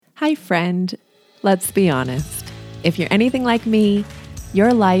Hi, friend. Let's be honest. If you're anything like me,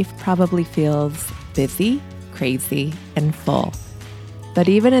 your life probably feels busy, crazy, and full. But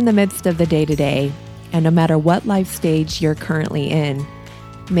even in the midst of the day-to-day, and no matter what life stage you're currently in,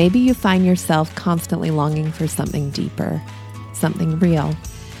 maybe you find yourself constantly longing for something deeper, something real.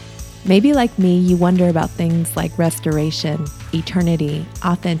 Maybe like me, you wonder about things like restoration, eternity,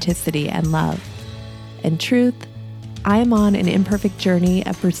 authenticity, and love. In truth, I am on an imperfect journey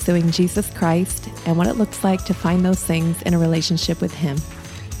of pursuing Jesus Christ and what it looks like to find those things in a relationship with Him.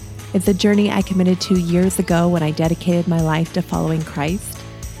 It's a journey I committed to years ago when I dedicated my life to following Christ,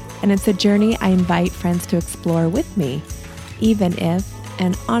 and it's a journey I invite friends to explore with me, even if,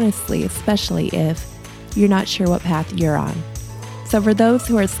 and honestly, especially if, you're not sure what path you're on. So for those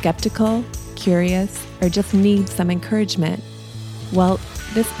who are skeptical, curious, or just need some encouragement, well,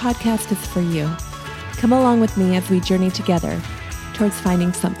 this podcast is for you. Come along with me as we journey together towards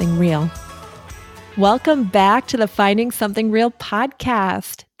finding something real. Welcome back to the Finding Something Real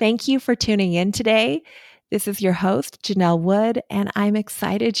podcast. Thank you for tuning in today. This is your host, Janelle Wood, and I'm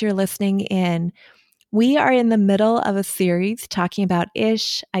excited you're listening in. We are in the middle of a series talking about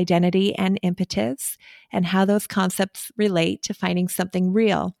ish, identity, and impetus, and how those concepts relate to finding something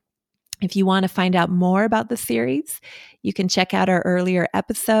real. If you want to find out more about the series, you can check out our earlier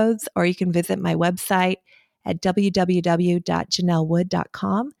episodes, or you can visit my website at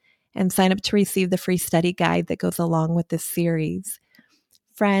www.janellewood.com and sign up to receive the free study guide that goes along with this series.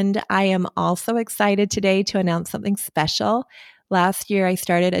 Friend, I am also excited today to announce something special. Last year, I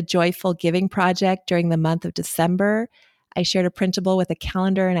started a joyful giving project during the month of December. I shared a printable with a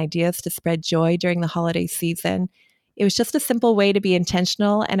calendar and ideas to spread joy during the holiday season. It was just a simple way to be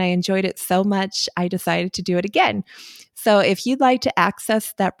intentional, and I enjoyed it so much, I decided to do it again. So if you'd like to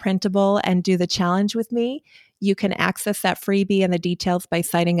access that printable and do the challenge with me, you can access that freebie and the details by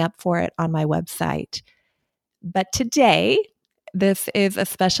signing up for it on my website. But today, this is a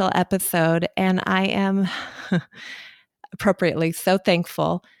special episode, and I am appropriately so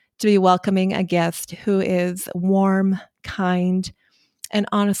thankful to be welcoming a guest who is warm, kind, and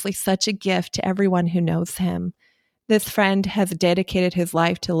honestly such a gift to everyone who knows him. This friend has dedicated his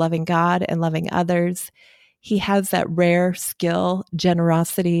life to loving God and loving others. He has that rare skill,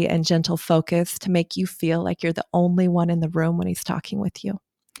 generosity, and gentle focus to make you feel like you're the only one in the room when he's talking with you.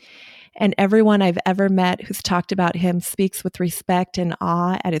 And everyone I've ever met who's talked about him speaks with respect and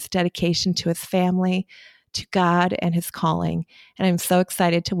awe at his dedication to his family, to God, and his calling. And I'm so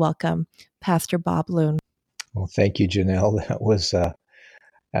excited to welcome Pastor Bob Luhn. Well, thank you, Janelle. That was a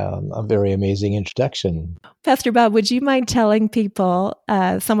very amazing introduction. Pastor Bob, would you mind telling people,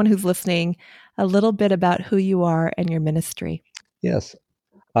 someone who's listening, a little bit about who you are and your ministry? Yes,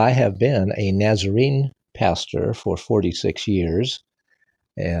 I have been a Nazarene pastor for 46 years,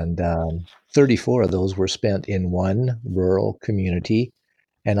 and 34 of those were spent in one rural community.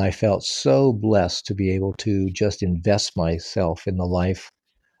 And I felt so blessed to be able to just invest myself in the life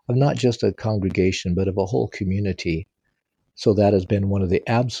of not just a congregation, but of a whole community. So that has been one of the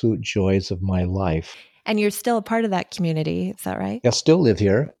absolute joys of my life. And you're still a part of that community, is that right? I still live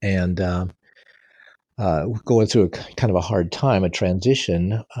here, and going through kind of a hard time, a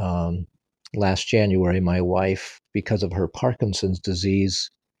transition. Last January, my wife, because of her Parkinson's disease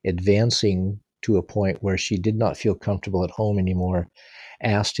advancing to a point where she did not feel comfortable at home anymore,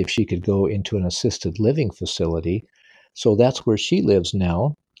 asked if she could go into an assisted living facility. So that's where she lives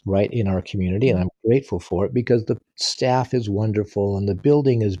now, right in our community. And I'm grateful for it because the staff is wonderful and the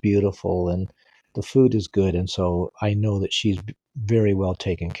building is beautiful and the food is good. And so I know that she's very well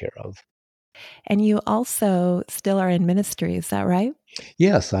taken care of. And you also still are in ministry, is that right?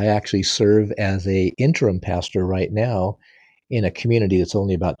 Yes, I actually serve as a interim pastor right now in a community that's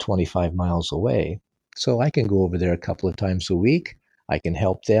only about 25 miles away. So I can go over there a couple of times a week. I can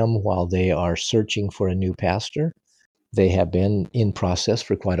help them while they are searching for a new pastor. They have been in process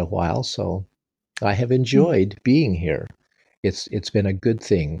for quite a while, so I have enjoyed being here. It's been a good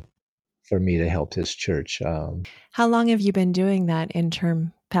thing for me to help this church. How long have you been doing that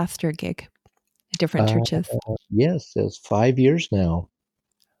interim pastor gig at different Uh, churches? yes, it's 5 years now.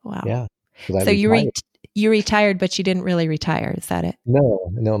 Wow. Yeah, because I So retired. you retired, but you didn't really retire. Is that it?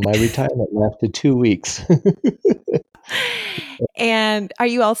 No, my retirement lasted 2 weeks. And are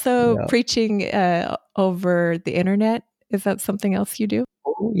you also Yeah. preaching over the internet? Is that something else you do?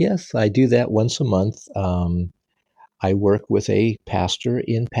 Oh, yes, I do that once a month. I work with a pastor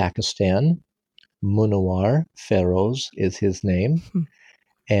in Pakistan. Munawar Feroz is his name. Hmm.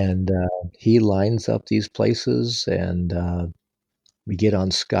 And he lines up these places, and we get on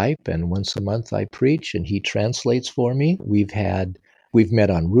Skype. And once a month, I preach, and he translates for me. We've had We've met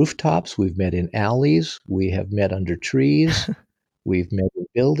on rooftops, we've met in alleys, we have met under trees, we've met in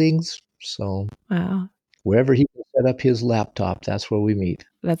buildings. So Wow. wherever he can set up his laptop, that's where we meet.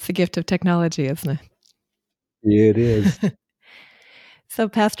 That's the gift of technology, isn't It is. it? So,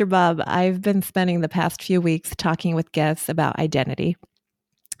 Pastor Bob, I've been spending the past few weeks talking with guests about identity.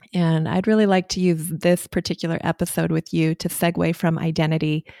 And I'd really like to use this particular episode with you to segue from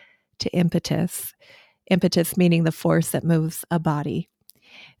identity to impetus. Impetus meaning the force that moves a body.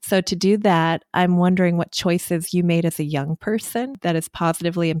 So, to do that, I'm wondering what choices you made as a young person that has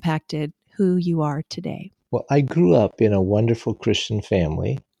positively impacted who you are today. Well, I grew up in a wonderful Christian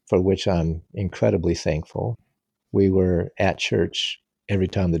family for which I'm incredibly thankful. We were at church every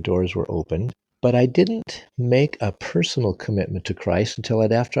time the doors were opened, but I didn't make a personal commitment to Christ until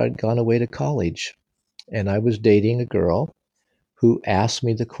after I'd gone away to college. And I was dating a girl who asked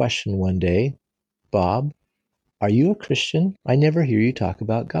me the question one day, Bob, are you a Christian? I never hear you talk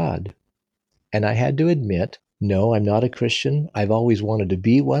about God. And I had to admit, no, I'm not a Christian. I've always wanted to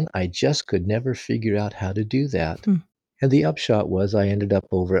be one. I just could never figure out how to do that. Hmm. And the upshot was I ended up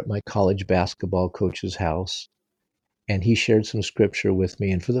over at my college basketball coach's house, and he shared some scripture with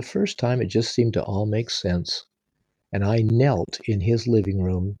me. And for the first time, it just seemed to all make sense. And I knelt in his living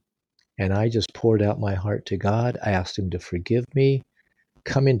room and I just poured out my heart to God. I asked him to forgive me,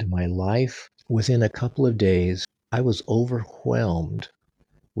 come into my life. Within a couple of days, I was overwhelmed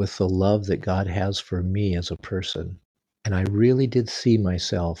with the love that God has for me as a person. And I really did see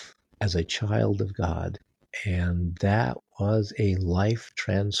myself as a child of God. And that was a life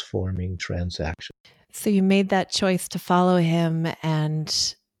transforming transaction. So you made that choice to follow him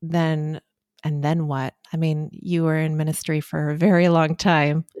then and then what? I mean, you were in ministry for a very long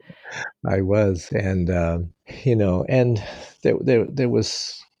time. I was, and and there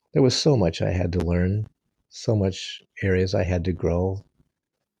was so much I had to learn, so much areas I had to grow.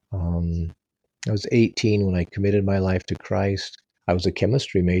 Um, I was 18 when I committed my life to Christ. I was a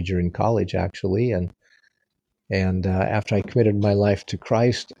chemistry major in college, actually, and after I committed my life to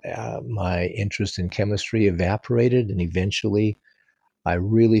Christ, my interest in chemistry evaporated, and eventually, I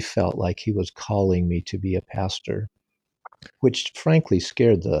really felt like He was calling me to be a pastor, which frankly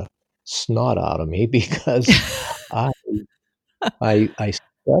scared the snot out of me because I I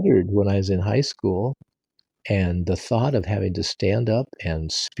stuttered when I was in high school, and the thought of having to stand up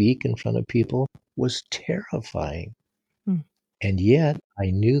and speak in front of people was terrifying. Hmm. And yet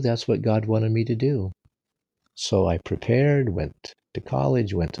I knew that's what God wanted me to do. So I prepared, went to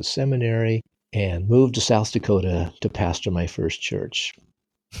college, went to seminary, and moved to South Dakota to pastor my first church.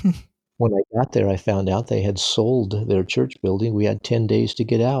 When I got there, I found out they had sold their church building. We had 10 days to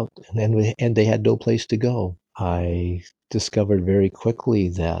get out, and they had no place to go. I discovered very quickly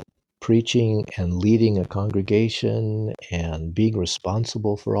that preaching and leading a congregation and being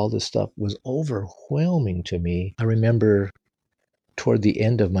responsible for all this stuff was overwhelming to me. I remember toward the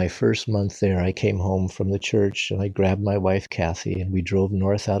end of my first month there, I came home from the church and I grabbed my wife, Kathy, and we drove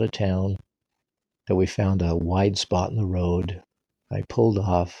north out of town. And we found a wide spot in the road. I pulled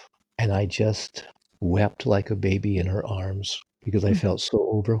off and I just wept like a baby in her arms because I Hmm. felt so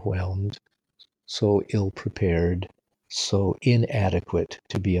overwhelmed, so ill prepared, so inadequate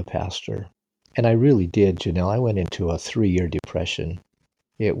to be a pastor. And I really did, Janelle. I went into a 3-year depression.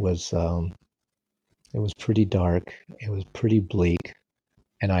 It was it was pretty dark. It was pretty bleak,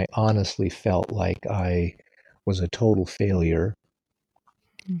 and I honestly felt like I was a total failure.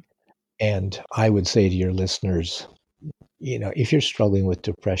 Hmm. And I would say to your listeners, if you're struggling with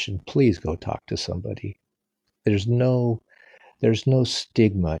depression, please go talk to somebody. There's no there's no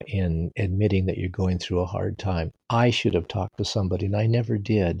stigma in admitting that you're going through a hard time. I should have talked to somebody and I never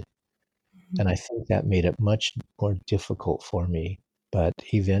did. Hmm. And I think that made it much more difficult for me. But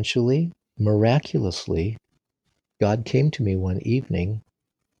eventually, miraculously, God came to me one evening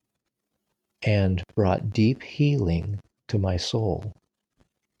and brought deep healing to my soul,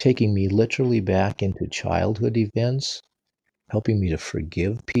 taking me literally back into childhood events, helping me to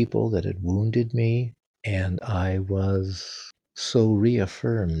forgive people that had wounded me. And I was so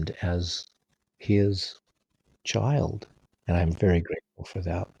reaffirmed as His child. And I'm very grateful for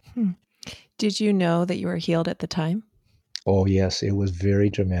that. Hmm. Did you know that you were healed at the time? Oh, yes, it was very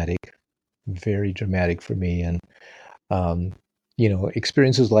dramatic for me. And, um,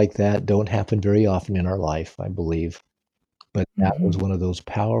 experiences like that don't happen very often in our life, I believe. But that Hmm. was one of those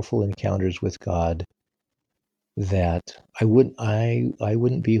powerful encounters with God that I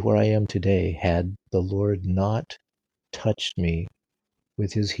wouldn't be where I am today had the Lord not touched me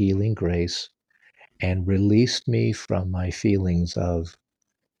with His healing grace and released me from my feelings of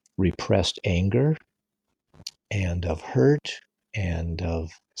repressed anger and of hurt and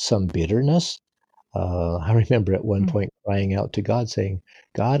of some bitterness. I remember at one point crying out to God, saying,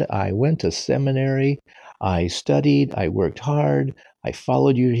 God, I went to seminary, I studied, I worked hard, I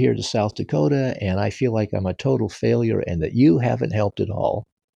followed you here to South Dakota, and I feel like I'm a total failure and that you haven't helped at all.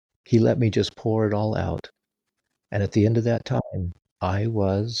 He let me just pour it all out. And at the end of that time, I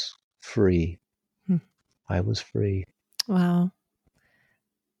was free. Hmm. I was free. Wow.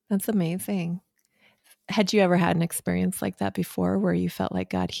 That's amazing. Had you ever had an experience like that before where you felt like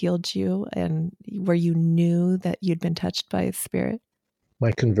God healed you and where you knew that you'd been touched by His Spirit?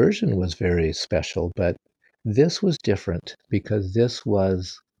 My conversion was very special, but this was different because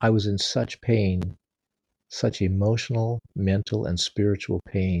I was in such pain, such emotional, mental, and spiritual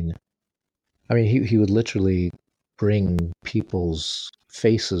pain. I mean, he would literally bring people's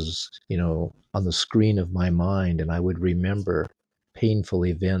faces, on the screen of my mind, and I would remember painful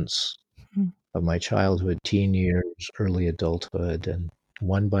events Hmm. of my childhood, teen years, early adulthood, and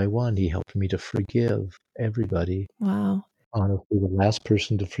one by one, he helped me to forgive everybody. Wow. Honestly, the last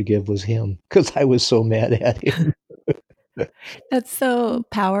person to forgive was him because I was so mad at him. That's so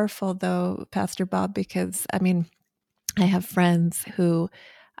powerful, though, Pastor Bob, because I mean, I have friends who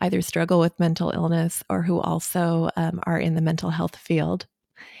either struggle with mental illness or who also are in the mental health field.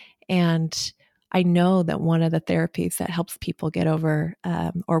 And I know that one of the therapies that helps people get over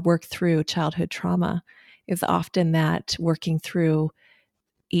or work through childhood trauma is often that working through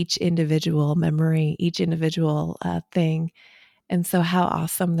each individual memory, each individual thing. And so, how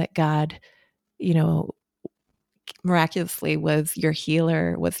awesome that God, you know, miraculously was your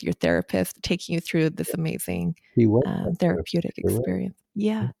healer, was your therapist, taking you through this amazing He was my therapist. therapeutic You're right. experience.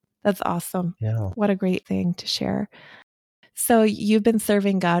 Yeah, that's awesome. Yeah. What a great thing to share. So, you've been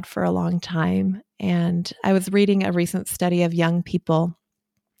serving God for a long time. And I was reading a recent study of young people.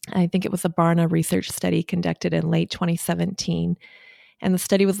 I think it was a Barna research study conducted in late 2017. And the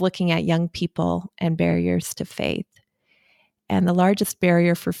study was looking at young people and barriers to faith. And the largest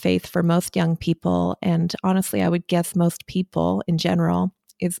barrier for faith for most young people, and honestly, I would guess most people in general,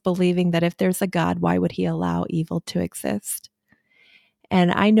 is believing that if there's a God, why would he allow evil to exist?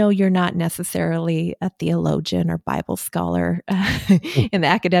 And I know you're not necessarily a theologian or Bible scholar in the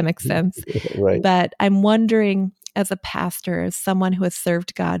academic sense, Right. but I'm wondering, as a pastor, as someone who has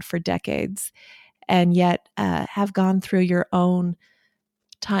served God for decades, and yet have gone through your own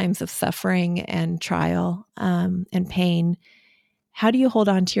times of suffering and trial and pain, how do you hold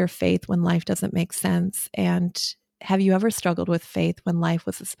on to your faith when life doesn't make sense? And have you ever struggled with faith when life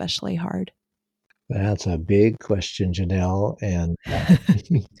was especially hard? That's a big question, Janelle, and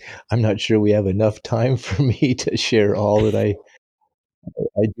I'm not sure we have enough time for me to share all that I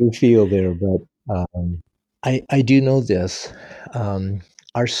do feel there, but I do know this. Um,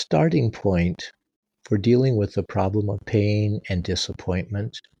 our starting point for dealing with the problem of pain and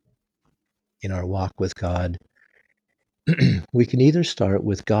disappointment in our walk with God, we can either start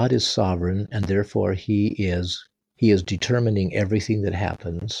with God is sovereign and therefore he is determining everything that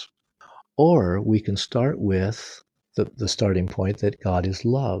happens, or we can start with the starting point that God is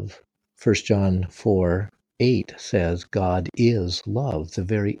love. 1 John 4:8 says, God is love. The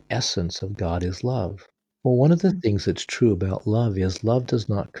very essence of God is love. Well, one of the things that's true about love is love does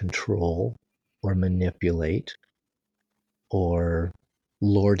not control or manipulate or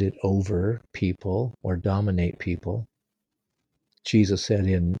lord it over people or dominate people. Jesus said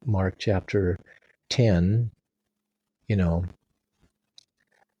in Mark chapter 10, you know,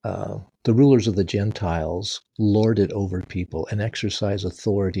 the rulers of the Gentiles lord it over people and exercise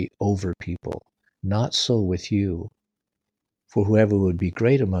authority over people. Not so with you. For whoever would be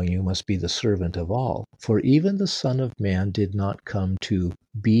great among you must be the servant of all. For even the Son of Man did not come to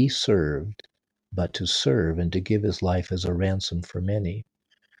be served, but to serve and to give his life as a ransom for many.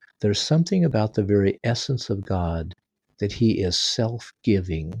 There's something about the very essence of God that he is self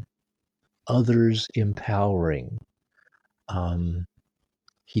giving, others empowering.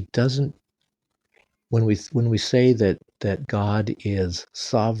 He doesn't when we say that God is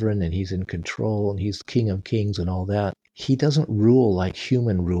sovereign and he's in control and he's king of kings and all that, he doesn't rule like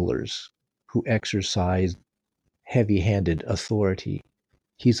human rulers who exercise heavy-handed authority.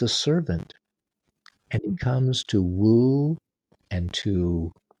 He's a servant and he comes to woo and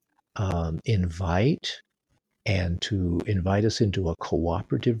to invite us into a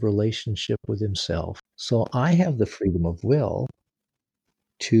cooperative relationship with himself. So I have the freedom of will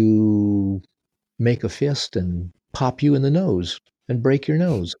to make a fist and pop you in the nose and break your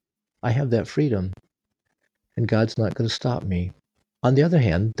nose. I have that freedom, and God's not going to stop me. On the other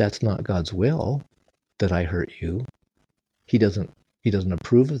hand, that's not God's will that I hurt you. He doesn't he doesn't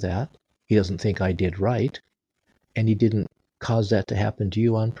approve of that. He doesn't think I did right, and he didn't cause that to happen to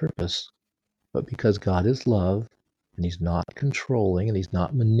you on purpose. But because God is love, and He's not controlling, and He's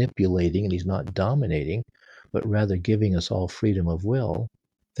not manipulating, and He's not dominating, but rather giving us all freedom of will,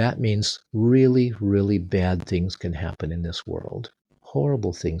 that means really, really bad things can happen in this world.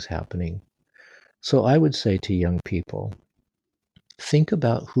 Horrible things happening. So I would say to young people, think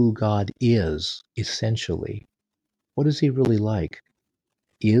about who God is, essentially. What is He really like?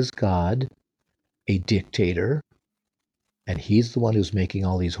 Is God a dictator, and He's the one who's making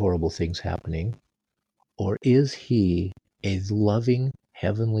all these horrible things happening? Or is He a loving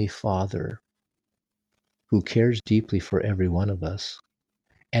Heavenly Father who cares deeply for every one of us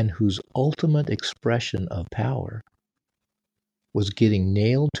and whose ultimate expression of power was getting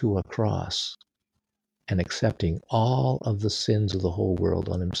nailed to a cross and accepting all of the sins of the whole world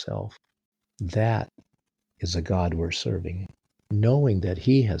on Himself? That is a God we're serving. Knowing that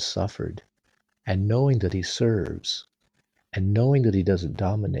He has suffered, and knowing that He serves, and knowing that He doesn't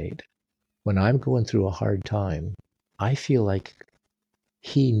dominate. When I'm going through a hard time, I feel like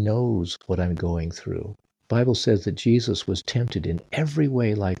He knows what I'm going through. The Bible says that Jesus was tempted in every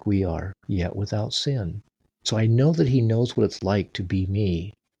way like we are, yet without sin. So I know that He knows what it's like to be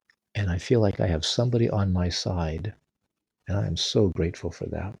me, and I feel like I have somebody on my side, and I am so grateful for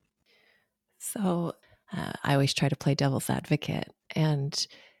that. So I always try to play devil's advocate, and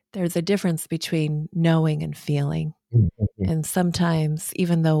there's a difference between knowing and feeling. Mhm. And sometimes,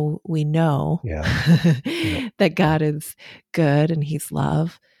 even though we know Yeah. Yeah. that God is good and He's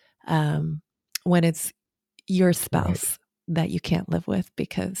love, when it's your Right. spouse that you can't live with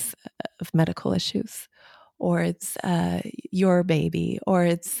because of medical issues, or it's your baby, or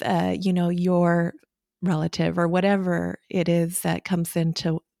it's your relative, or whatever it is that comes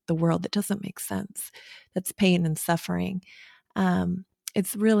into the world that doesn't make sense, that's pain and suffering.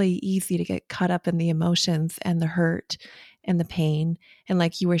 It's really easy to get caught up in the emotions and the hurt and the pain. And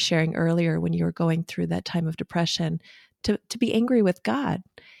like you were sharing earlier, when you were going through that time of depression, to be angry with God.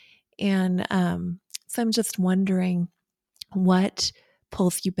 And so I'm just wondering what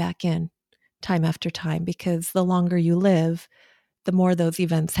pulls you back in time after time, because the longer you live, the more those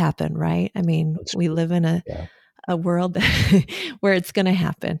events happen, right? I mean, That's we true. live in Yeah. a world where it's going to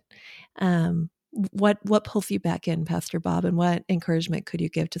happen. What pulls you back in, Pastor Bob, and what encouragement could you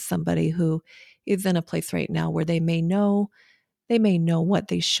give to somebody who is in a place right now where they may know what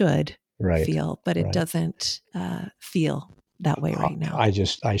they should Right. feel, but it Right. doesn't feel that way right now?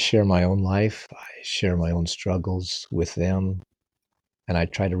 I share my own life. I share my own struggles with them. And I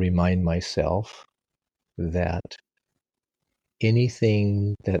try to remind myself that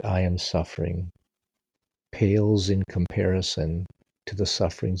anything that I am suffering pales in comparison to the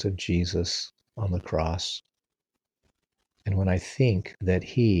sufferings of Jesus on the cross. And when I think that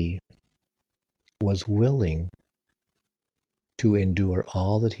He was willing to endure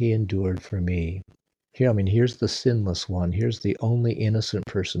all that He endured for me, here's the sinless one. Here's the only innocent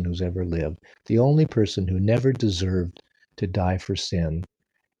person who's ever lived, the only person who never deserved to die for sin.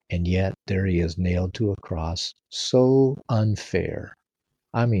 And yet there He is, nailed to a cross. So unfair.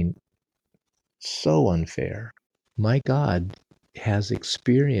 I mean, so unfair. My God has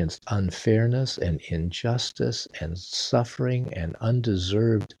experienced unfairness and injustice and suffering and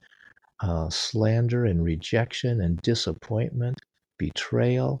undeserved slander and rejection and disappointment,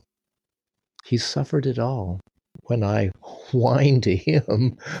 betrayal. He suffered it all. When I whine to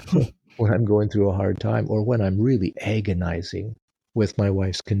Him, when I'm going through a hard time, or when I'm really agonizing with my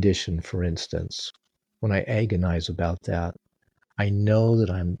wife's condition, for instance, when I agonize about that, I know that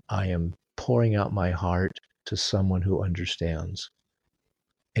I am pouring out my heart to someone who understands.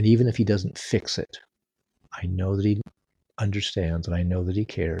 And even if He doesn't fix it, I know that He understands, and I know that He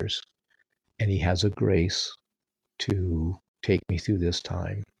cares, and He has a grace to take me through this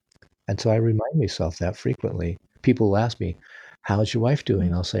time. And so I remind myself that frequently. People will ask me, "How's your wife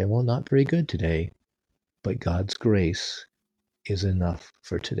doing?" I'll say, "Well, not very good today, but God's grace is enough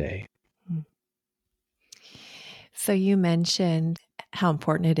for today." So you mentioned how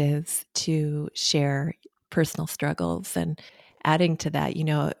important it is to share personal struggles, and adding to that,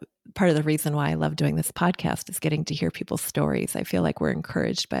 part of the reason why I love doing this podcast is getting to hear people's stories. I feel like we're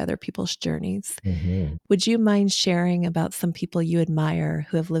encouraged by other people's journeys. Mm-hmm. Would you mind sharing about some people you admire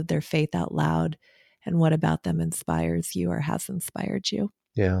who have lived their faith out loud, and what about them inspires you or has inspired you?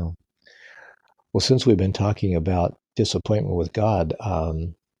 Yeah. Well, since we've been talking about disappointment with God,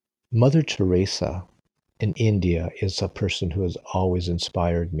 Mother Teresa in India is a person who has always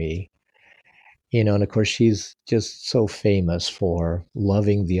inspired me. And of course, she's just so famous for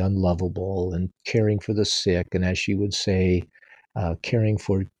loving the unlovable and caring for the sick. And as she would say, caring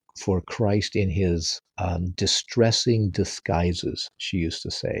for for Christ in his distressing disguises, she used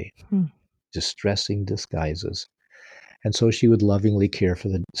to say. Distressing disguises. And so she would lovingly care for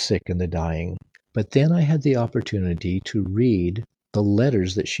the sick and the dying. But then I had the opportunity to read the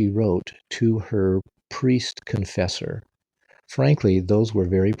letters that she wrote to her priest confessor. Frankly, those were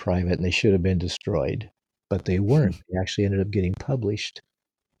very private and they should have been destroyed, but they weren't. They actually ended up getting published.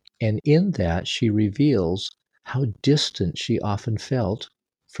 And in that, she reveals how distant she often felt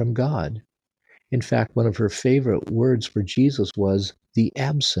from God. In fact, one of her favorite words for Jesus was the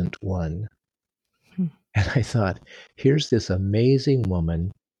absent one. And I thought, here's this amazing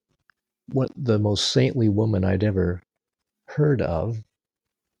woman, what the most saintly woman I'd ever heard of,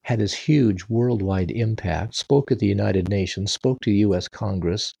 had this huge worldwide impact, spoke at the United Nations, spoke to the U.S.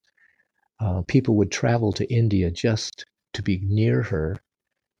 Congress. People would travel to India just to be near her.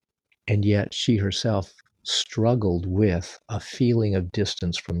 And yet she herself struggled with a feeling of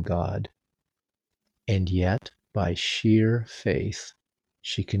distance from God. And yet, by sheer faith,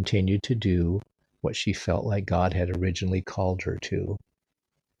 she continued to do what she felt like God had originally called her to.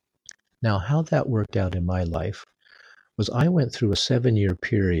 Now, how that worked out in my life was I went through a 7-year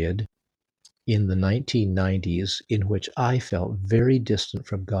period in the 1990s in which I felt very distant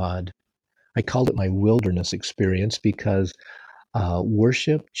from God. I called it my wilderness experience because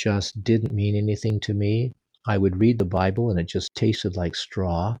worship just didn't mean anything to me. I would read the Bible and it just tasted like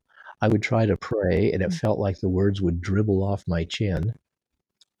straw. I would try to pray and it felt like the words would dribble off my chin.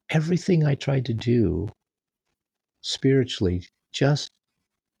 Everything I tried to do spiritually just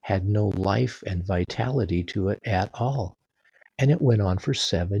had no life and vitality to it at all. And it went on for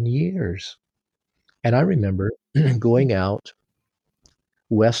 7 years. And I remember going out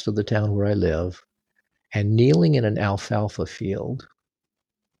west of the town where I live and kneeling in an alfalfa field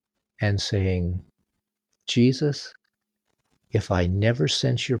and saying, Jesus, if I never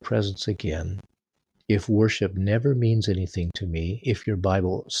sense your presence again, if worship never means anything to me, if your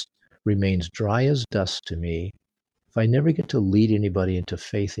Bible remains dry as dust to me, if I never get to lead anybody into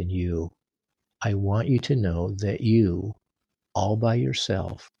faith in you, I want you to know that you, all by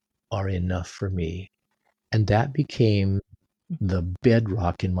yourself, are enough for me. And that became the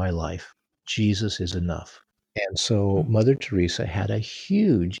bedrock in my life. Jesus is enough. And so Mother Teresa had a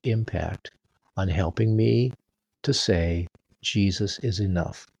huge impact on helping me to say, Jesus is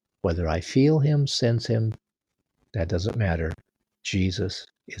enough. Whether I feel him, sense him, that doesn't matter. Jesus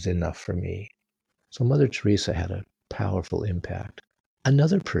is enough for me. So Mother Teresa had a powerful impact.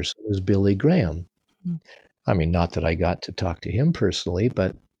 Another person was Billy Graham. I mean, not that I got to talk to him personally,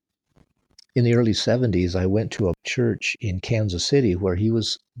 but in the early 70s, I went to a church in Kansas City where he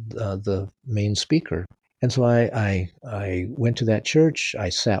was the main speaker. And so I went to that church. I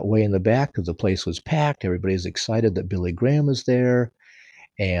sat way in the back because the place was packed. Everybody's excited that Billy Graham was there.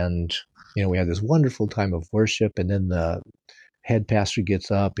 And, we had this wonderful time of worship. And then the head pastor gets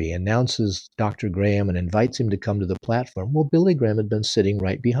up. He announces Dr. Graham and invites him to come to the platform. Well, Billy Graham had been sitting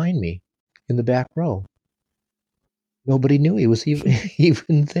right behind me in the back row. Nobody knew he was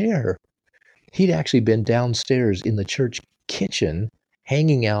even there. He'd actually been downstairs in the church kitchen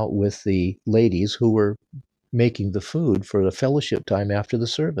hanging out with the ladies who were making the food for the fellowship time after the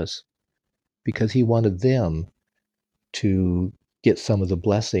service because he wanted them to get some of the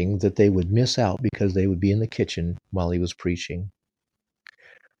blessing that they would miss out because they would be in the kitchen while he was preaching.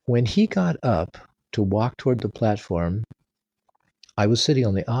 When he got up to walk toward the platform, I was sitting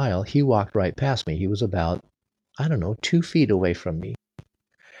on the aisle. He walked right past me. He was about, 2 feet away from me.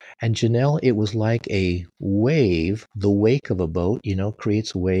 And Janelle, it was like a wave, the wake of a boat,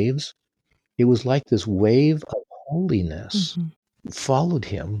 creates waves. It was like this wave of holiness followed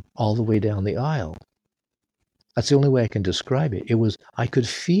him all the way down the aisle. That's the only way I can describe it. I could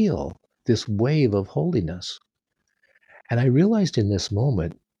feel this wave of holiness. And I realized in this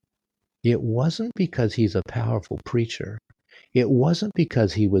moment, it wasn't because he's a powerful preacher. It wasn't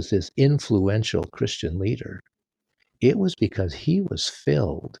because he was this influential Christian leader. It was because he was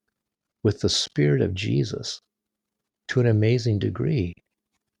filled with the Spirit of Jesus to an amazing degree.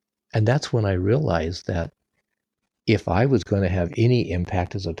 And that's when I realized that if I was going to have any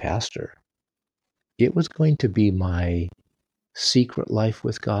impact as a pastor, it was going to be my secret life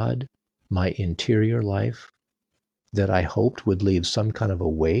with God, my interior life, that I hoped would leave some kind of a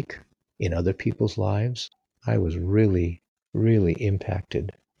wake in other people's lives. I was really, really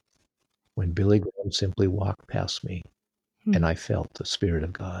impacted when Billy Graham simply walked past me and I felt the Spirit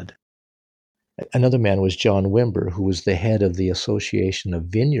of God. Another man was John Wimber, who was the head of the Association of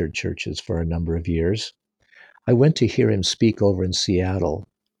Vineyard Churches for a number of years. I went to hear him speak over in Seattle,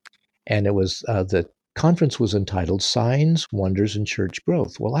 and it was the conference was entitled Signs, Wonders, and Church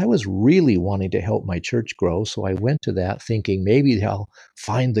Growth. Well, I was really wanting to help my church grow, so I went to that thinking maybe I'll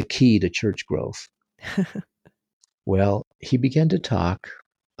find the key to church growth. Well, he began to talk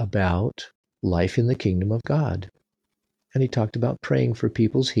about life in the kingdom of God. And he talked about praying for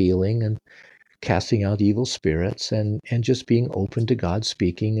people's healing and casting out evil spirits and just being open to God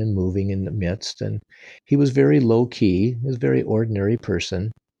speaking and moving in the midst. And he was very low key, he was a very ordinary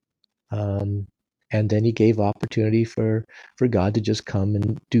person. Um, and then he gave opportunity for God to just come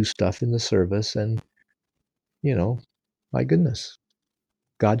and do stuff in the service. And, you know, my goodness,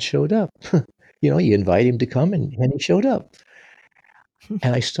 God showed up. You invite him to come and he showed up.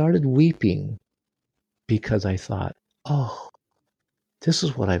 And I started weeping because I thought, oh, this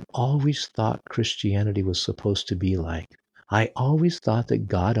is what I've always thought Christianity was supposed to be like. I always thought that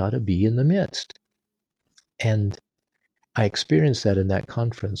God ought to be in the midst. And I experienced that in that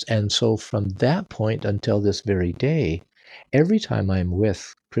conference. And so from that point until this very day, every time I'm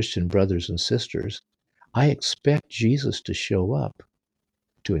with Christian brothers and sisters, I expect Jesus to show up,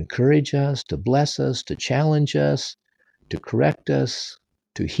 to encourage us, to bless us, to challenge us, to correct us,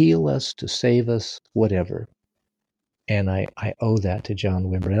 to heal us, to save us, whatever. And I owe that to John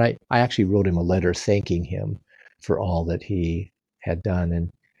Wimber. And I actually wrote him a letter thanking him for all that he had done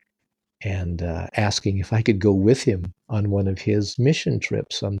and asking if I could go with him on one of his mission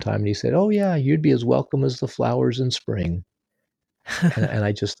trips sometime. And he said, "Oh, yeah, you'd be as welcome as the flowers in spring." And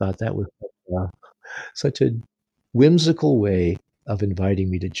I just thought that was such a whimsical way of inviting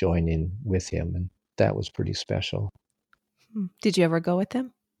me to join in with him. And that was pretty special. Did you ever go with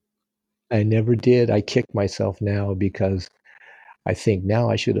him? I never did. I kick myself now because I think now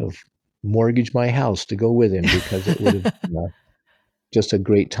I should have mortgaged my house to go with him because it would have been just a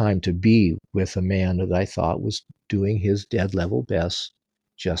great time to be with a man that I thought was doing his dead level best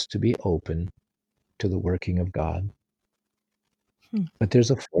just to be open to the working of God. But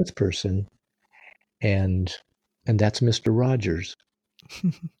there's a fourth person, and that's Mr. Rogers.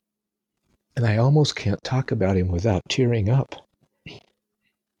 And I almost can't talk about him without tearing up.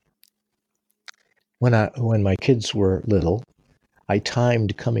 When my kids were little, I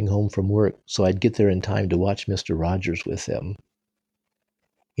timed coming home from work so I'd get there in time to watch Mr. Rogers with them.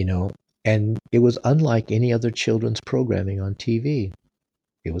 you know, and it was unlike any other children's programming on TV.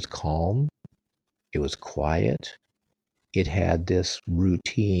 It was calm, it was quiet, it had this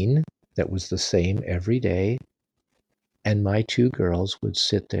routine that was the same every day, and my two girls would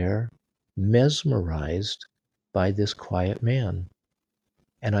sit there mesmerized by this quiet man.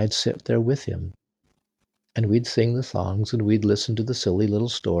 And I'd sit there with him, and we'd sing the songs, and we'd listen to the silly little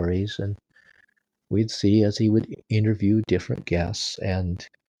stories, and we'd see as he would interview different guests. And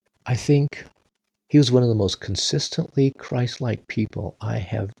I think he was one of the most consistently Christ-like people I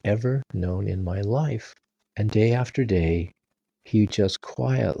have ever known in my life. And day after day, he just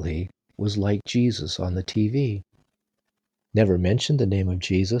quietly was like Jesus on the TV. Never mentioned the name of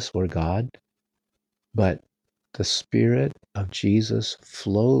Jesus or God, but the Spirit of Jesus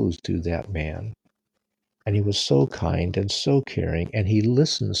flows through that man. And he was so kind and so caring, and he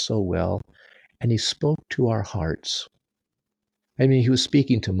listened so well, and he spoke to our hearts. I mean, he was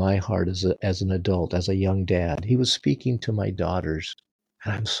speaking to my heart as an adult, as a young dad. He was speaking to my daughters.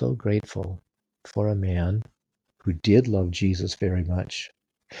 And I'm so grateful for a man who did love Jesus very much.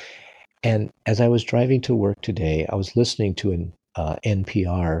 And as I was driving to work today, I was listening to an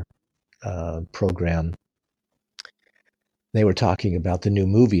NPR program. They were talking about the new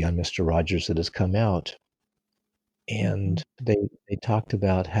movie on Mr. Rogers that has come out. And they talked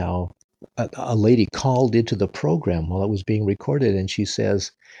about how a lady called into the program while it was being recorded, and she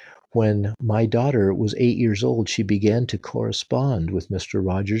says, when my daughter was 8 years old, she began to correspond with Mr.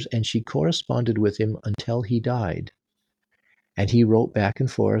 Rogers, and she corresponded with him until he died. And he wrote back and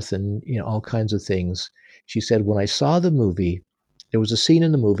forth and all kinds of things. She said, when I saw the movie, there was a scene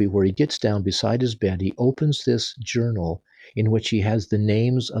in the movie where he gets down beside his bed, he opens this journal in which he has the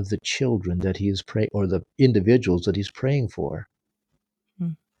names of the children that he is praying, or the individuals that he's praying for.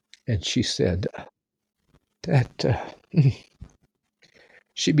 And she said that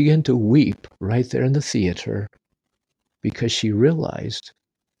she began to weep right there in the theater because she realized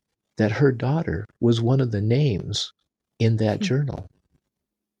that her daughter was one of the names in that journal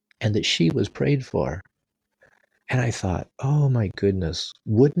and that she was prayed for. And I thought, oh my goodness,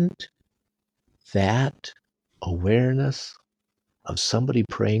 wouldn't that awareness of somebody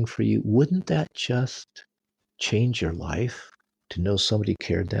praying for you, wouldn't that just change your life to know somebody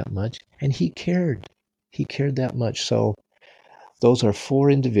cared that much? And he cared. He cared that much. So those are four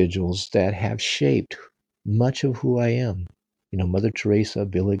individuals that have shaped much of who I am. Mother Teresa,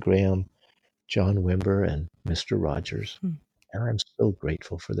 Billy Graham, John Wimber and Mr. Rogers. Hmm. And I'm so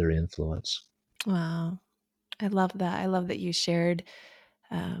grateful for their influence. Wow. I love that. I love that you shared,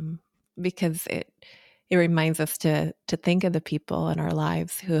 um, because it reminds us to think of the people in our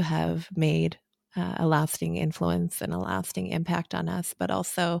lives who have made a lasting influence and a lasting impact on us. But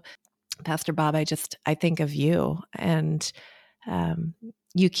also, Pastor Bob, I think of you, and um,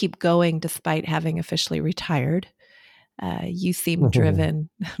 you keep going despite having officially retired. You seem driven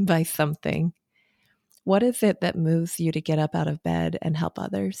by something. What is it that moves you to get up out of bed and help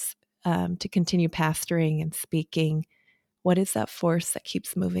others, to continue pastoring and speaking? What is that force that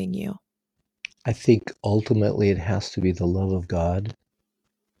keeps moving you? I think ultimately it has to be the love of God.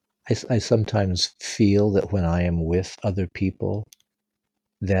 I sometimes feel that when I am with other people,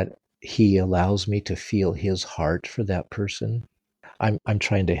 that He allows me to feel His heart for that person. I'm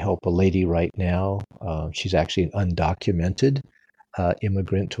trying to help a lady right now. She's actually an undocumented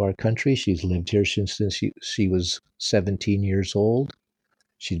immigrant to our country. She's lived here since she was 17 years old.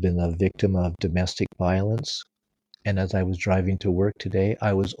 She's been a victim of domestic violence. And as I was driving to work today,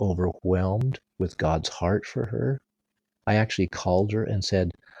 I was overwhelmed with God's heart for her. I actually called her and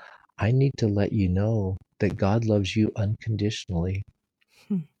said, I need to let you know that God loves you unconditionally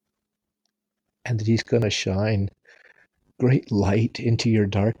Hmm. and that He's going to shine great light into your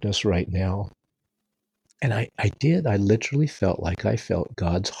darkness right now. And I did. I literally felt like I felt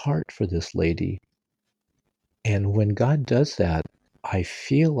God's heart for this lady. And when God does that, I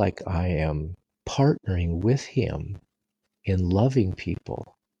feel like I am partnering with Him in loving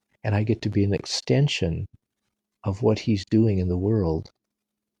people. And I get to be an extension of what He's doing in the world.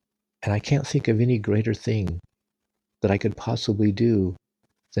 And I can't think of any greater thing that I could possibly do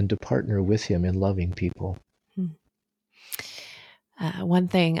than to partner with Him in loving people. Hmm. One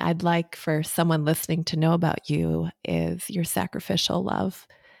thing I'd like for someone listening to know about you is your sacrificial love.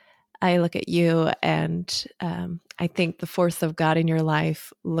 I look at you and I think the force of God in your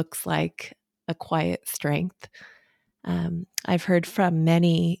life looks like a quiet strength. I've heard from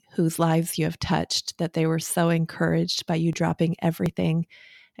many whose lives you have touched that they were so encouraged by you dropping everything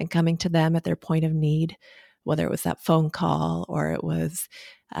and coming to them at their point of need, whether it was that phone call or it was,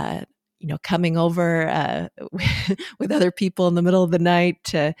 uh, coming over with other people in the middle of the night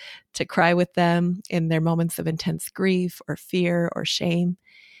to cry with them in their moments of intense grief or fear or shame.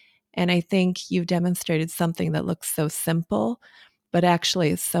 And I think you've demonstrated something that looks so simple, but actually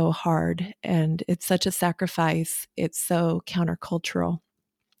is so hard. And it's such a sacrifice. It's so countercultural.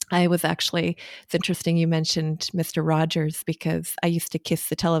 It's interesting you mentioned Mr. Rogers because I used to kiss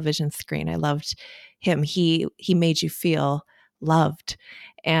the television screen. I loved him. He made you feel loved.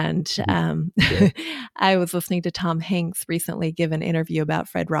 And Yeah. I was listening to Tom Hanks recently give an interview about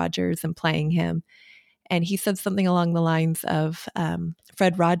Fred Rogers and playing him. And he said something along the lines of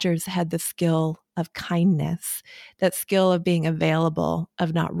Fred Rogers had the skill of kindness, that skill of being available,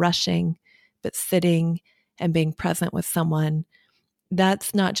 of not rushing, but sitting and being present with someone.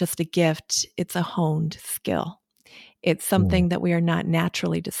 That's not just a gift, it's a honed skill. It's Mm. something that we are not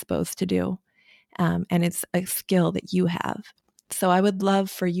naturally disposed to do. And it's a skill that you have. So I would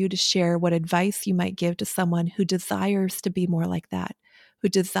love for you to share what advice you might give to someone who desires to be more like that, who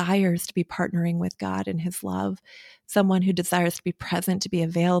desires to be partnering with God in His love, someone who desires to be present, to be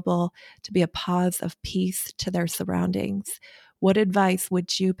available, to be a pause of peace to their surroundings. What advice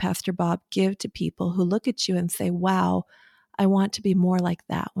would you, Pastor Bob, give to people who look at you and say, wow, I want to be more like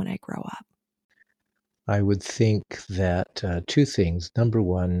that when I grow up? I would think that two things. Number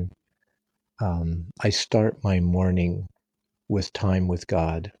one, I start my morning with time with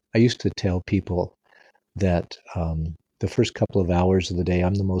God. I used to tell people that the first couple of hours of the day,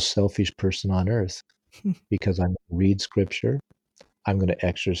 I'm the most selfish person on earth because I'm going to read scripture, I'm going to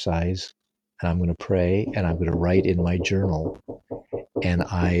exercise, and I'm going to pray, and I'm going to write in my journal. And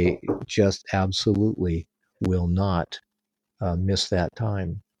I just absolutely will not miss that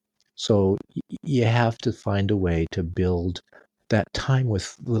time. So you have to find a way to build that time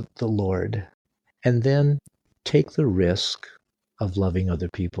with the Lord and then take the risk of loving other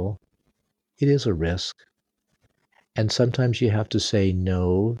people. It is a risk. And sometimes you have to say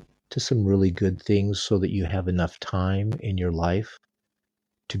no to some really good things so that you have enough time in your life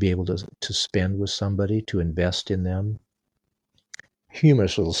to be able to spend with somebody, to invest in them.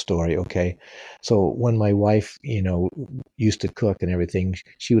 Humorous little story, okay? So when my wife, used to cook and everything,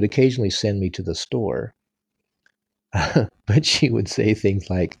 she would occasionally send me to the store. But she would say things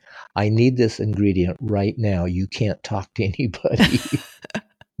like, I need this ingredient right now. You can't talk to anybody.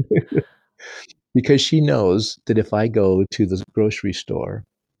 Because she knows that if I go to the grocery store,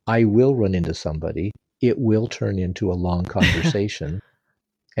 I will run into somebody. It will turn into a long conversation.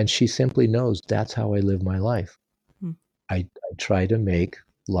 And she simply knows that's how I live my life. Hmm. I try to make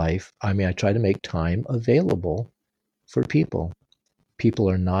I try to make time available for people. People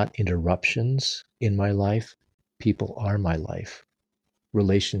are not interruptions in my life. People are my life.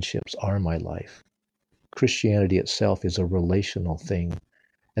 Relationships are my life. Christianity itself is a relational thing.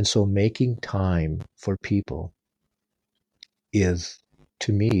 And so making time for people is,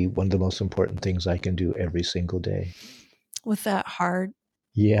 to me, one of the most important things I can do every single day. Was that hard?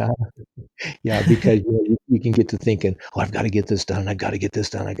 Yeah, yeah, because you can get to thinking, oh, I've got to get this done. I've got to get this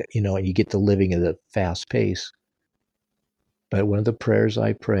done. And you get to living at a fast pace. But one of the prayers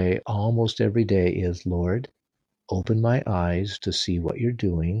I pray almost every day is, Lord, open my eyes to see what you're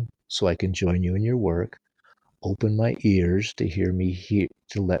doing so I can join you in your work. Open my ears to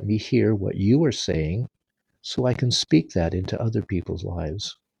to let me hear what you are saying so I can speak that into other people's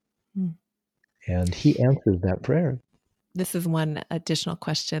lives. Hmm. And he answers that prayer. This is one additional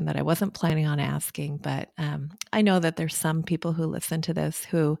question that I wasn't planning on asking, but I know that there's some people who listen to this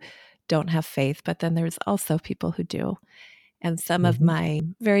who don't have faith, but then there's also people who do. And some of Mhm. my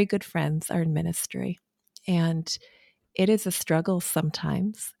very good friends are in ministry. And it is a struggle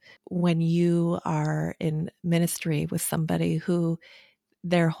sometimes when you are in ministry with somebody who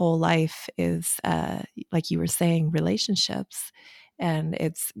their whole life is, like you were saying, relationships, and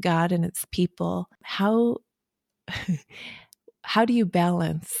it's God and it's people. How do you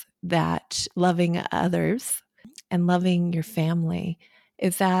balance that loving others and loving your family?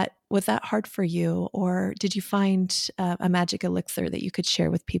 Was that hard for you, or did you find a magic elixir that you could share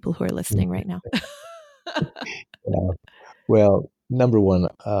with people who are listening right now? Yeah. Well, number one,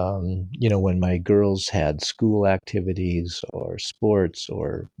 when my girls had school activities or sports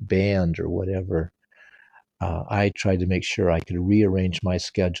or band or whatever, I tried to make sure I could rearrange my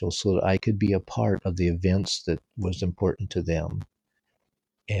schedule so that I could be a part of the events that was important to them.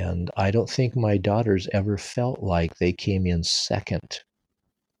 And I don't think my daughters ever felt like they came in second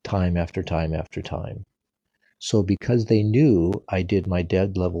time after time after time. So because they knew I did my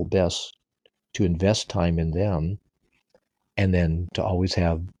dead level best to invest time in them and then to always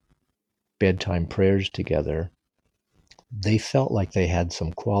have bedtime prayers together, they felt like they had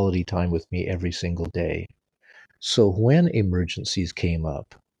some quality time with me every single day. So when emergencies came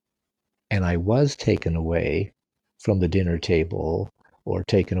up and I was taken away from the dinner table or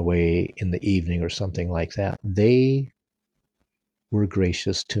taken away in the evening or something like that, they were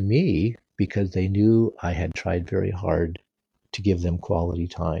gracious to me because they knew I had tried very hard to give them quality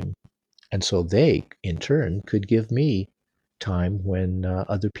time. And so they, in turn, could give me time when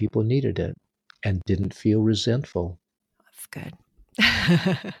other people needed it and didn't feel resentful. That's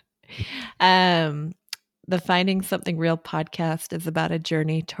good. um, the Finding Something Real podcast is about a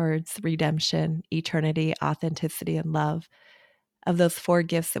journey towards redemption, eternity, authenticity, and love. Of those four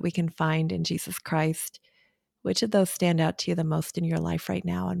gifts that we can find in Jesus Christ, which of those stand out to you the most in your life right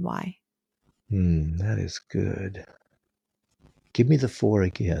now, and why? That is good. Give me the four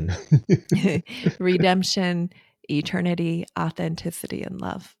again. Redemption, eternity, authenticity, and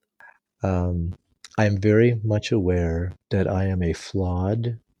love. um, I am very much aware that I am a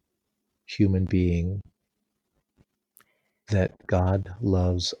flawed human being that God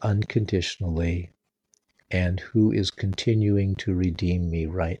loves unconditionally and who is continuing to redeem me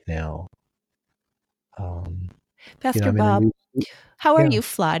right now. Um, Pastor I'm in a Bob, new, how are yeah. you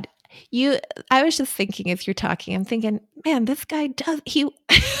flawed? You I was just thinking as you're talking, I'm thinking, man, this guy does he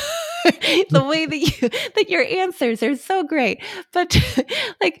the way that your answers are so great. But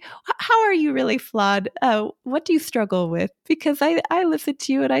like how are you really flawed? What do you struggle with? Because I listen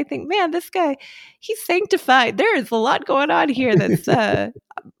to you and I think, man, this guy, he's sanctified. There is a lot going on here that's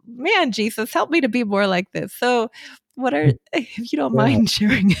man, Jesus, help me to be more like this. So what are if you don't Yeah, mind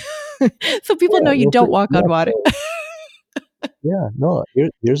sharing so people yeah, know you well, don't walk on water. no,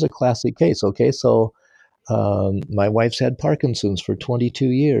 here's a classic case. Okay, so my wife's had Parkinson's for 22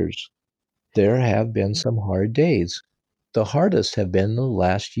 years. There have been some hard days. The hardest have been the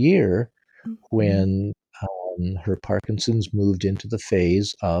last year Mhm. when her Parkinson's moved into the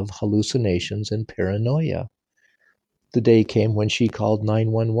phase of hallucinations and paranoia. The day came when she called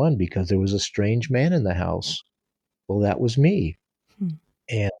 911 because there was a strange man in the house. Well, that was me. Hmm.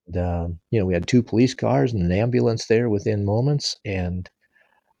 And, we had two police cars and an ambulance there within moments. And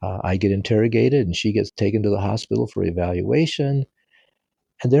I get interrogated and she gets taken to the hospital for evaluation.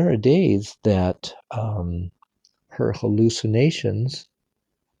 And there are days that her hallucinations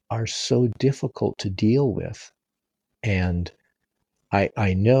are so difficult to deal with. And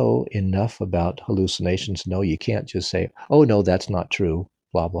I know enough about hallucinations to know you can't just say, oh, no, that's not true,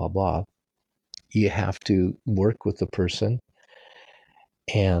 blah, blah, blah. You have to work with the person.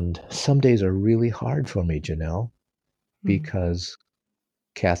 And some days are really hard for me, Janelle, because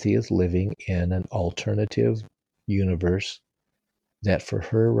Kathy is living in an alternative universe that for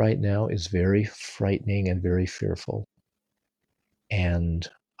her right now is very frightening and very fearful. And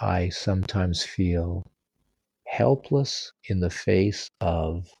I sometimes feel helpless in the face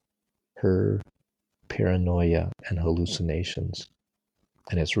of her paranoia and hallucinations.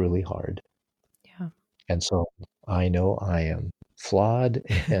 And it's really hard. Yeah. And so I know I am flawed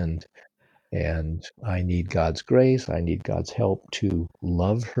and I need God's grace. I need God's help to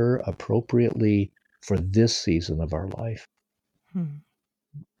love her appropriately for this season of our life.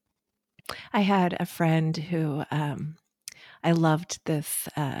 I had a friend who I loved this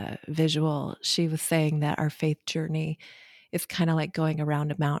visual. She was saying that our faith journey is kind of like going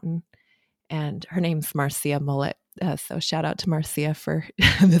around a mountain. And her name's Marcia Mullet. So shout out to Marcia for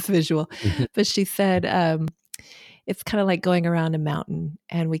this visual. Mhm, But she said, it's kind of like going around a mountain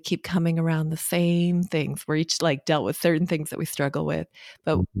and we keep coming around the same things. We're each like dealt with certain things that we struggle with,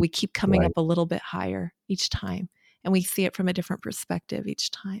 but mhm. we keep coming Right. up a little bit higher each time. And we see it from a different perspective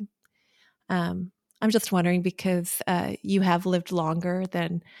each time. Um, I'm just wondering because you have lived longer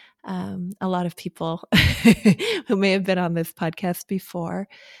than a lot of people who may have been on this podcast before.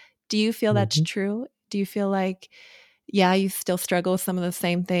 Do you feel that's Mhm. true? Do you feel like, yeah, you still struggle with some of the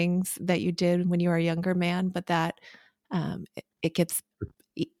same things that you did when you were a younger man, but that it gets,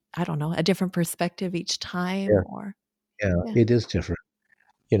 I don't know, a different perspective each time? Yeah, Or, yeah, yeah. it is different.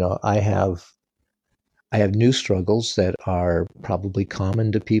 I have new struggles that are probably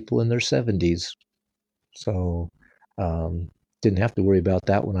common to people in their 70s. So, um, didn't have to worry about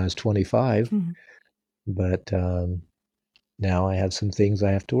that when I was 25, Hmm. but now I have some things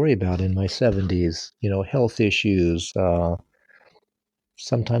I have to worry about in my 70s. Health issues.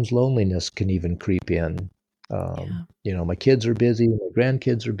 Sometimes loneliness can even creep in. Yeah. My kids are busy, my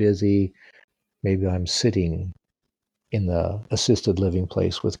grandkids are busy. Maybe I'm sitting in the assisted living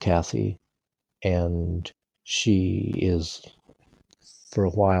place with Kathy, and she is for a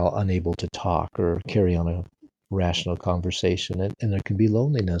while unable to talk or carry on a rational conversation. And there can be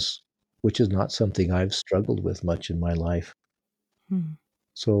loneliness, which is not something I've struggled with much in my life. Hmm.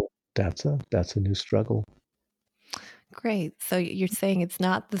 So that's a new struggle. Great. So you're saying it's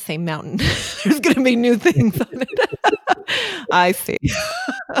not the same mountain. There's going to be new things on it. I see.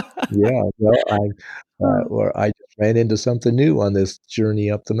 Yeah, well, Oh, I just ran into something new on this journey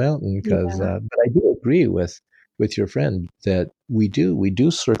up the mountain because, yeah. but I do agree with your friend that we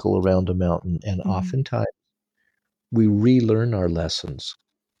do circle around a mountain, and Mhm. oftentimes we relearn our lessons,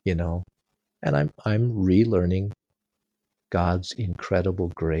 you know, and I'm relearning God's incredible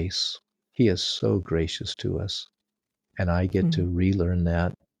grace. He is so gracious to us, and I get to Mhm. relearn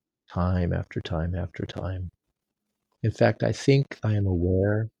that time after time after time. In fact, I think I am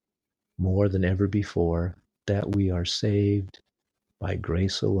aware more than ever before that we are saved by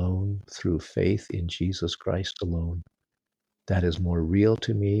grace alone, through faith in Jesus Christ alone. That is more real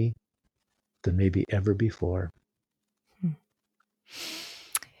to me than maybe ever before. Hmm.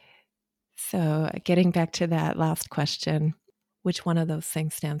 So, getting back to that last question, which one of those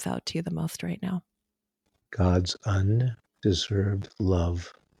things stands out to you the most right now? God's undeserved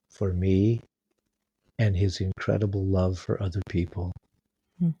love for me and his incredible love for other people.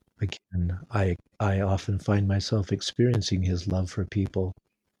 Mm. Again, I often find myself experiencing his love for people,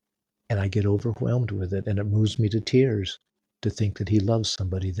 and I get overwhelmed with it, and it moves me to tears to think that he loves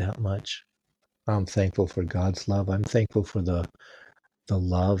somebody that much. I'm thankful for God's love. I'm thankful for the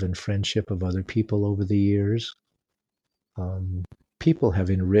love and friendship of other people over the years. Um, People have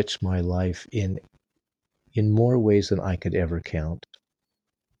enriched my life in more ways than I could ever count.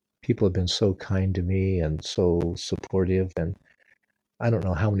 People have been so kind to me and so supportive, and I don't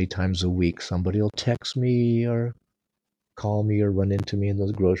know how many times a week somebody will text me or call me or run into me in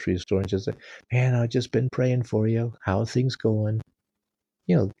the grocery store and just say, "Man, I've just been praying for you. How are things going?"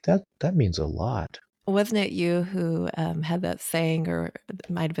 That means a lot. Wasn't it you who had that saying, or it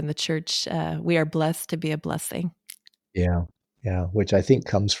might have been the church, we are blessed to be a blessing? Yeah, yeah, which I think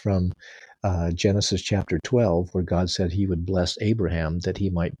comes from Genesis chapter 12, where God said he would bless Abraham that he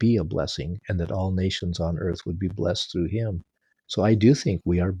might be a blessing and that all nations on earth would be blessed through him. So I do think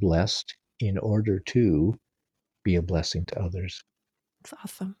we are blessed in order to be a blessing to others. It's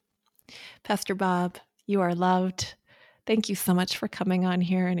awesome. Pastor Bob, you are loved. Thank you so much for coming on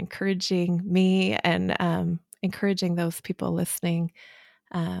here and encouraging me and encouraging those people listening.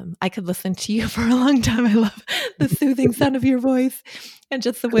 I could listen to you for a long time. I love the soothing sound of your voice and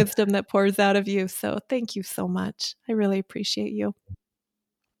just the wisdom that pours out of you. So thank you so much. I really appreciate you.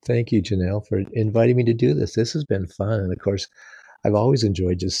 Thank you, Janelle, for inviting me to do this. This has been fun. And of course, I've always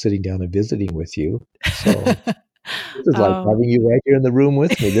enjoyed just sitting down and visiting with you. So this is like Oh, having you right here in the room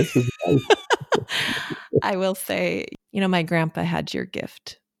with me. This is nice. I will say, my grandpa had your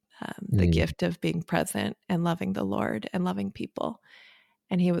gift, the Mm, gift of being present and loving the Lord and loving people.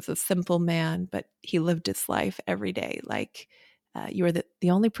 And he was a simple man, but he lived his life every day. Like you were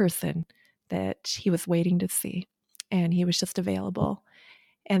the only person that he was waiting to see, and he was just available.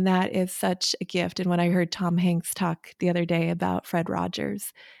 And that is such a gift. And when I heard Tom Hanks talk the other day about Fred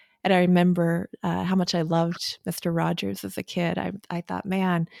Rogers, and I remember how much I loved Mr. Rogers as a kid, I thought,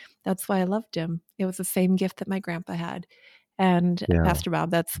 man, that's why I loved him. It was the same gift that my grandpa had. And yeah. Pastor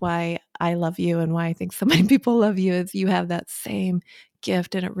Bob, that's why I love you, and why I think so many people love you is you have that same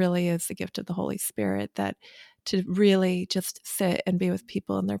gift. And it really is the gift of the Holy Spirit, that to really just sit and be with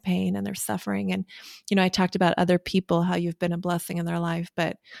people in their pain and their suffering. And, I talked about other people, how you've been a blessing in their life,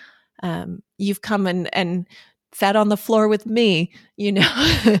 but you've come and sat on the floor with me,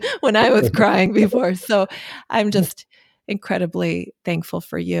 when I was crying before. So I'm just incredibly thankful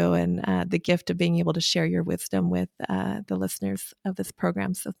for you and the gift of being able to share your wisdom with the listeners of this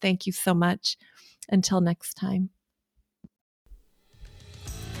program. So thank you so much. Until next time.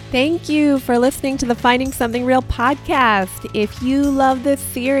 Thank you for listening to the Finding Something Real podcast. If you love this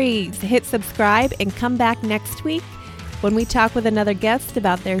series, hit subscribe and come back next week when we talk with another guest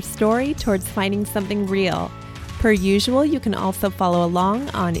about their story towards finding something real. Per usual, you can also follow along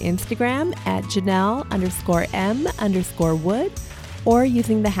on Instagram at Janelle_M_Wood or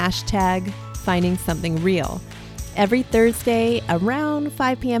using the hashtag Finding Something Real. Every Thursday around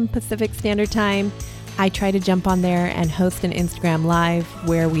 5 p.m. Pacific Standard Time, I try to jump on there and host an Instagram Live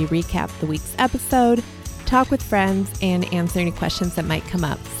where we recap the week's episode, talk with friends, and answer any questions that might come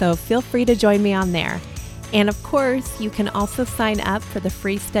up. So feel free to join me on there. And of course, you can also sign up for the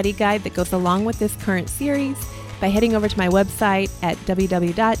free study guide that goes along with this current series by heading over to my website at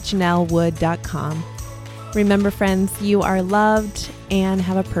www.janellewood.com. Remember, friends, you are loved and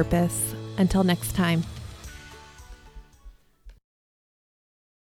have a purpose. Until next time.